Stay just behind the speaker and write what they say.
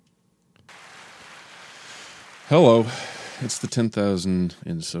Hello, it's the 10,000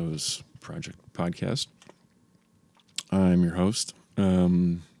 Insos Project podcast. I'm your host.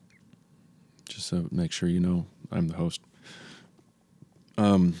 Just so make sure you know I'm the host.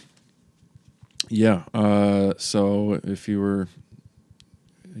 So if you were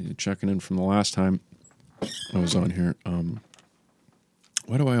checking in from the last time I was on here,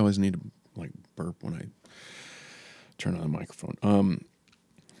 why do I always need to burp when I turn on the microphone?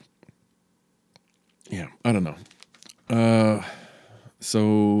 I don't know.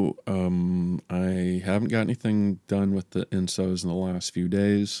 I haven't got anything done with the Insos in the last few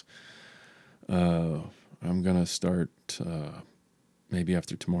days. I'm going to start maybe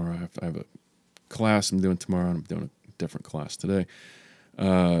after tomorrow. I have a class I'm doing tomorrow, and I'm doing a different class today.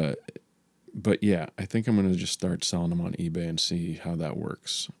 But yeah, I think I'm going to just start selling them on eBay and see how that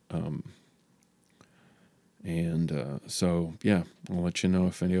works. I'll let you know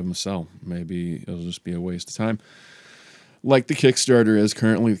if any of them sell. Maybe it'll just be a waste of time. Like the Kickstarter is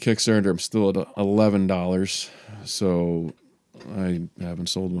currently. The Kickstarter, I'm still at $11, so I haven't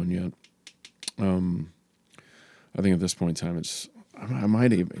sold one yet. I think at this point in time, I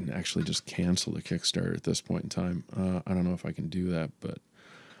might even actually just cancel the Kickstarter at this point in time. I don't know if I can do that, but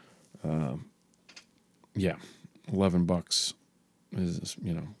 $11 is,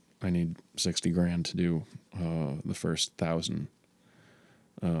 I need 60 grand to do the first 1,000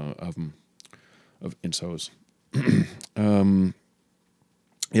 of them, of Insos. I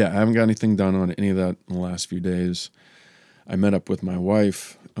haven't got anything done on any of that in the last few days. I met up with my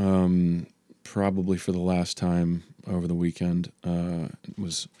wife probably for the last time over the weekend.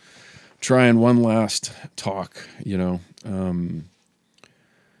 Was trying one last talk,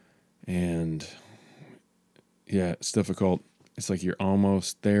 and it's difficult. It's like you're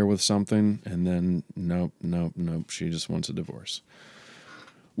almost there with something, and then nope. She just wants a divorce,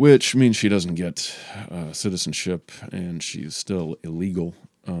 which means she doesn't get citizenship, and she's still illegal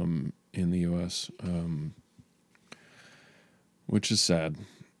in the U.S., which is sad.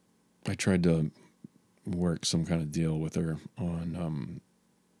 I tried to work some kind of deal with her on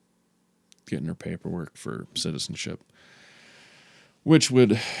getting her paperwork for citizenship, which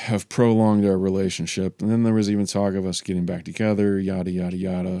would have prolonged our relationship. And then there was even talk of us getting back together, yada, yada,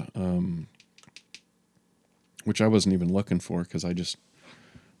 yada, which I wasn't even looking for because I just,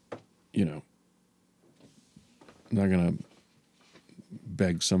 I'm not going to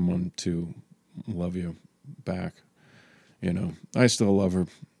beg someone to love you back. I still love her,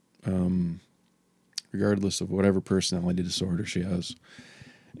 regardless of whatever personality disorder she has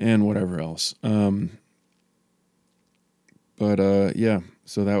and whatever else.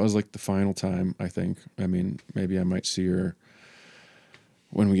 So that was like the final time, I think. I mean, maybe I might see her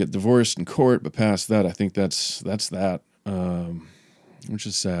when we get divorced in court, but past that, I think that's that, which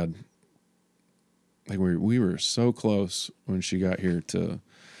is sad. Like we were so close when she got here to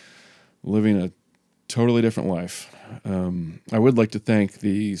living a totally different life. I would like to thank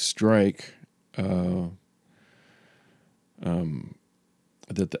the strike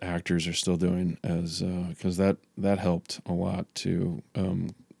that the actors are still doing, as because that helped a lot to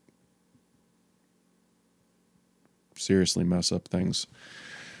seriously mess up things,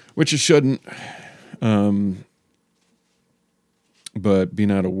 which it shouldn't. But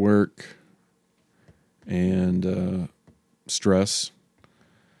being out of work and stress,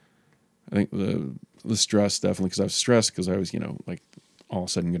 I think the stress definitely, because I was stressed because I was all of a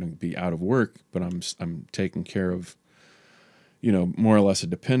sudden going to be out of work, but I'm taking care of more or less a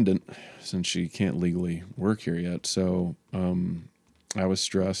dependent since she can't legally work here yet. So I was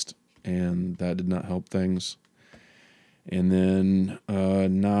stressed, and that did not help things. And then I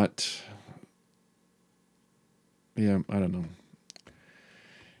don't know.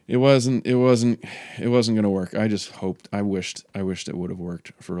 It wasn't going to work. I wished it would have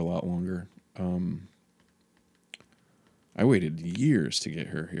worked for a lot longer. I waited years to get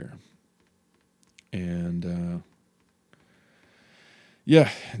her here. And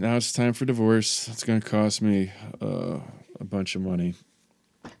now it's time for divorce. It's going to cost me a bunch of money,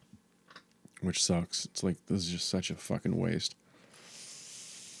 which sucks. It's like, this is just such a fucking waste.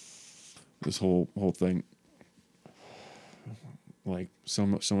 This whole thing, like so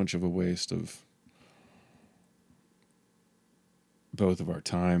much of a waste of both of our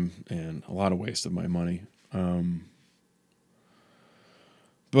time and a lot of waste of my money.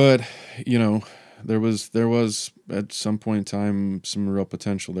 But there was at some point in time some real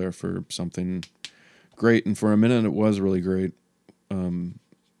potential there for something great, and for a minute it was really great. When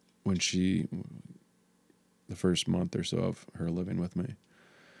the first month or so of her living with me,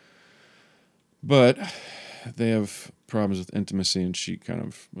 but they have problems with intimacy, and she kind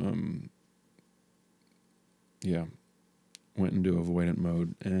of yeah, went into avoidant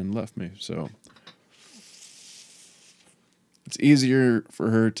mode and left me. So it's easier for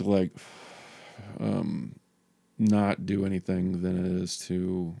her to like not do anything than it is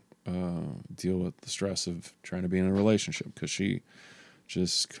to deal with the stress of trying to be in a relationship, because she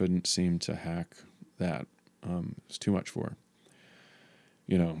just couldn't seem to hack that. It's too much for her.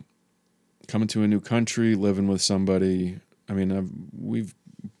 You know, coming to a new country, living with somebody. I mean, we've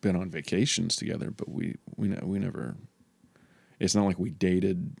been on vacations together, but we never. It's not like we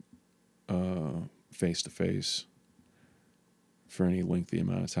dated face to face for any lengthy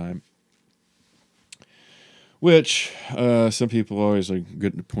amount of time. Which some people always like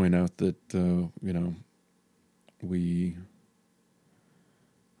good to point out that we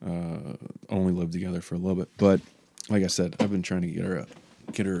only lived together for a little bit. But like I said, I've been trying to get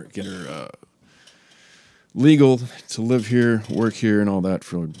her legal to live here, work here, and all that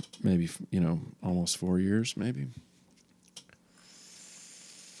for maybe almost 4 years, maybe.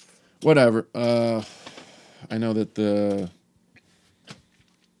 Whatever. I know that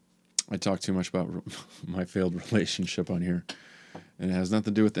I talk too much about my failed relationship on here, and it has nothing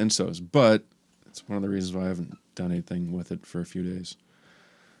to do with Insos, but it's one of the reasons why I haven't done anything with it for a few days.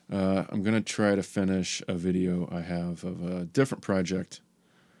 I'm going to try to finish a video I have of a different project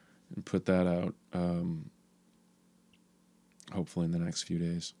and put that out hopefully in the next few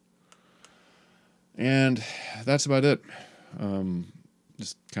days. And that's about it.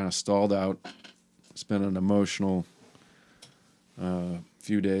 Just kind of stalled out. It's been an emotional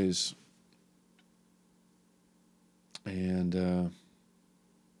few days. And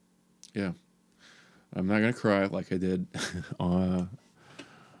yeah, I'm not gonna cry like I did on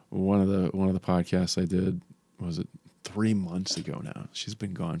one of the podcasts I did. Was it 3 months ago now? She's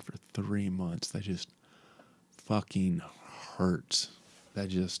been gone for 3 months. That just fucking hurts. That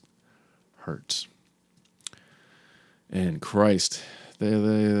just hurts. And Christ,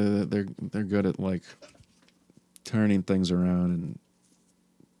 they're good at like turning things around and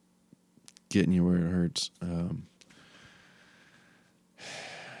getting you where it hurts.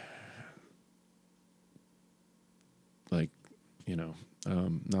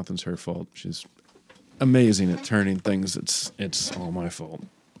 Nothing's her fault. She's amazing at turning things. It's all my fault.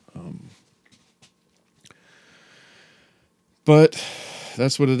 But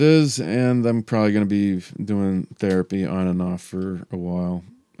that's what it is, and I'm probably going to be doing therapy on and off for a while.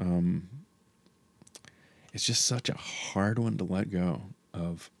 It's just such a hard one to let go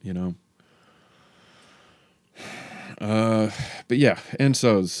of, But yeah, and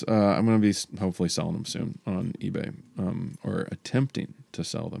so's I'm going to be hopefully selling them soon on eBay, or attempting to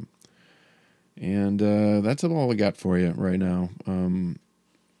sell them. And that's all I got for you right now.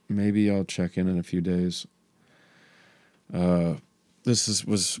 Maybe I'll check in a few days. This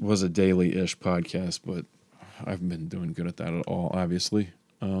was a daily-ish podcast, but I haven't been doing good at that at all, obviously.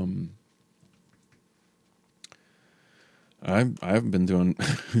 I haven't been doing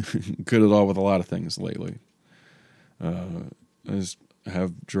good at all with a lot of things lately. I just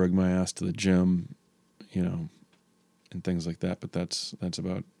have drugged my ass to the gym, and things like that. But that's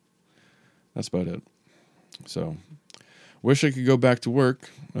about it. So, wish I could go back to work.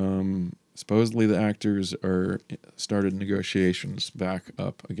 Supposedly the actors started negotiations back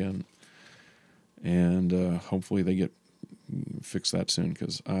up again, and hopefully they fix that soon,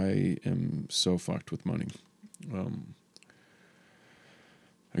 because I am so fucked with money.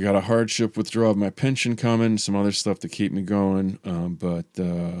 I got a hardship withdrawal of my pension coming, some other stuff to keep me going, but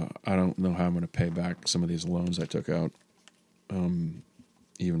I don't know how I'm going to pay back some of these loans I took out,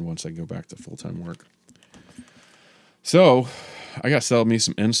 even once I go back to full-time work. So I got to sell me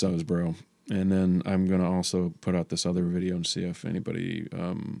some Insos, bro. And then I'm going to also put out this other video and see if anybody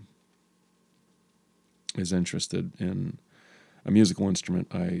is interested in a musical instrument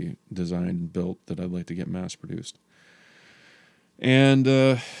I designed and built that I'd like to get mass-produced. And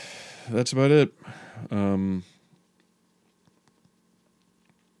that's about it.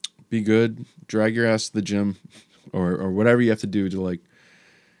 Be good. Drag your ass to the gym, or whatever you have to do to like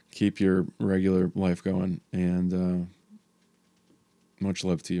keep your regular life going. And much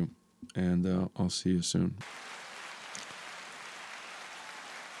love to you. And I'll see you soon.